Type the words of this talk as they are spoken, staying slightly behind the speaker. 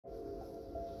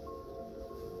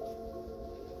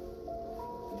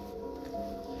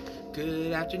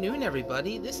Good afternoon,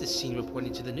 everybody. This is Sheen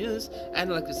reporting to the news, and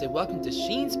I'd like to say welcome to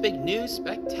Sheen's Big News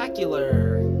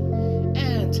Spectacular.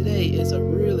 And today is a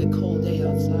really cold day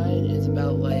outside. It's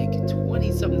about like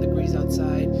 20-something degrees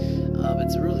outside.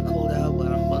 It's really cold out, but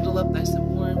I'm bundled up nice and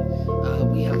warm.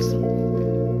 We have some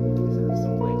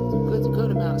like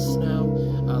good amount of snow.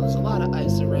 There's a lot of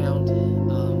ice around.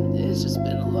 It's just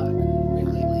been a lot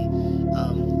lately.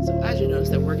 So as you notice,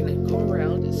 that we're gonna go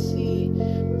around and see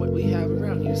what we have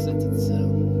around here since we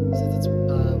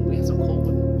have some cold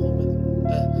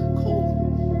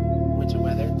winter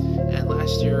weather. And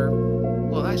last year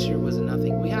wasn't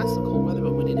nothing. We had some cold weather,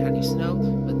 but we didn't have any snow.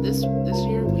 But this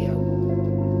year we have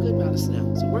a good amount of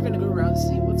snow. So we're gonna go around and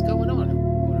see what's going around.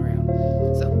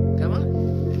 So come on.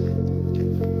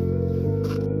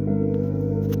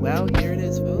 Well, here it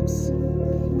is, folks.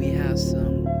 We have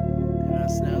some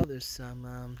snow. There's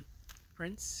some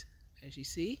prints, as you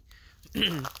see.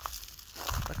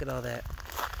 Look at all that.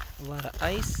 A lot of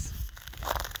ice.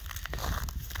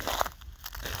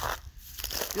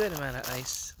 Good amount of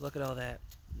ice. Look at all that.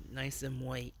 Nice and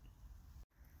white.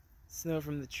 Snow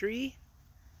from the tree.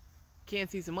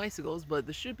 Can't see some icicles, but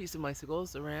there should be some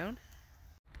icicles around.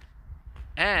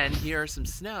 And here are some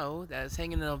snow that is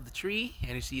hanging off the tree.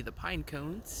 And you see the pine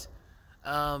cones.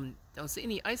 Don't see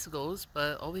any icicles,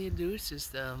 but all we can do is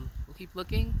just we'll keep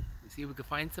looking and see if we can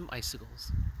find some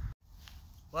icicles.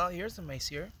 Well, here's some ice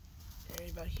here. Right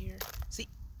about here. See?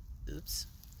 Oops.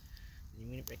 Didn't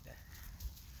mean to break that.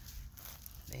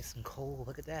 Nice and cold.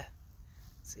 Look at that.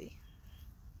 See?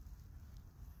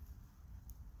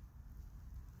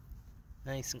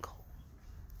 Nice and cold.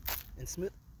 And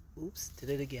smooth. Oops. Did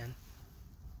it again.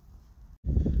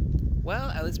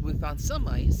 Well, at least we found some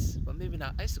ice, but maybe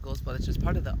not icicles, but it's just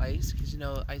part of the ice, because you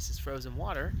know ice is frozen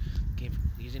water.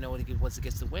 Because you know once it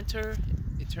gets to winter,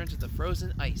 it turns into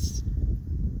frozen ice.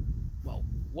 Well,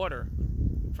 water,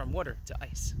 from water to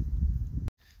ice.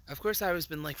 Of course, I was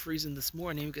been like freezing this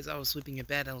morning because I was sleeping in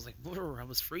bed. I was like, I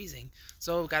was freezing.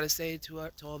 So I've got to say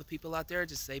to all the people out there,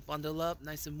 just stay bundled up,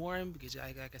 nice and warm, because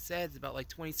like I said, it's about like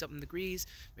 20-something degrees.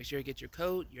 Make sure you get your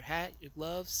coat, your hat, your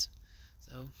gloves.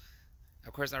 So.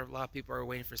 Of course, a lot of people are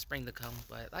waiting for spring to come,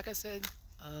 but like I said,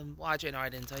 well, actually, no, I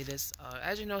didn't tell you this.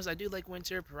 As you notice, I do like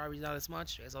winter, probably not as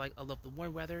much, as I love the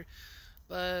warm weather.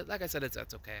 But like I said, that's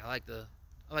okay. I like the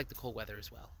cold weather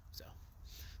as well.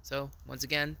 So once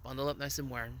again, bundle up nice and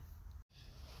warm.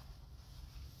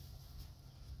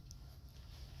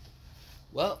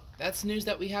 Well, that's the news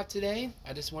that we have today.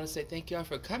 I just want to say thank you all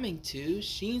for coming to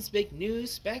Sheen's Big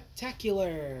News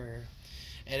Spectacular.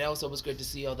 And it also was good to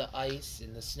see all the ice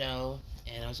and the snow.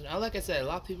 And like I said, a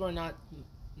lot of people are not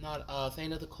a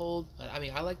fan of the cold. I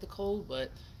mean, I like the cold,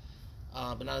 but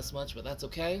not as much. But that's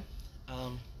okay.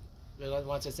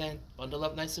 Once I said, bundle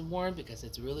up nice and warm because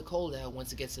it's really cold out.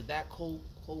 Once it gets to that cold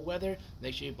weather,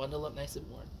 make sure you bundle up nice and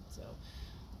warm. So,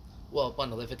 well,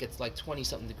 bundle if it gets like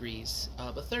 20-something degrees.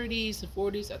 But 30s and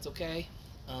 40s, that's okay.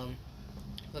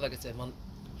 But like I said,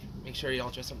 make sure you all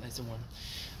dress up nice and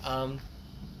warm.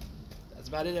 That's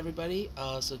about it, everybody.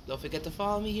 So don't forget to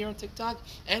follow me here on TikTok.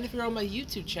 And if you're on my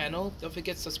YouTube channel, don't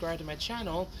forget to subscribe to my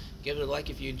channel. Give it a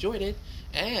like if you enjoyed it.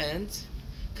 And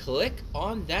click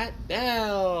on that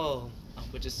bell,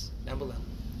 which is down below.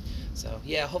 So,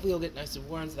 yeah, hopefully you'll get nice and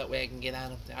warm so that way I can get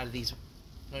out of these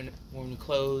warm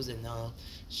clothes and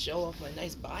show off my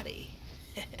nice body.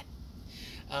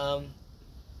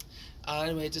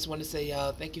 Anyway, just want to say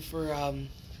thank you for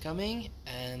coming,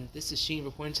 and this is Sheen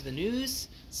reporting to the news,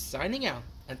 signing out.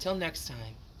 Until next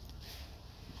time.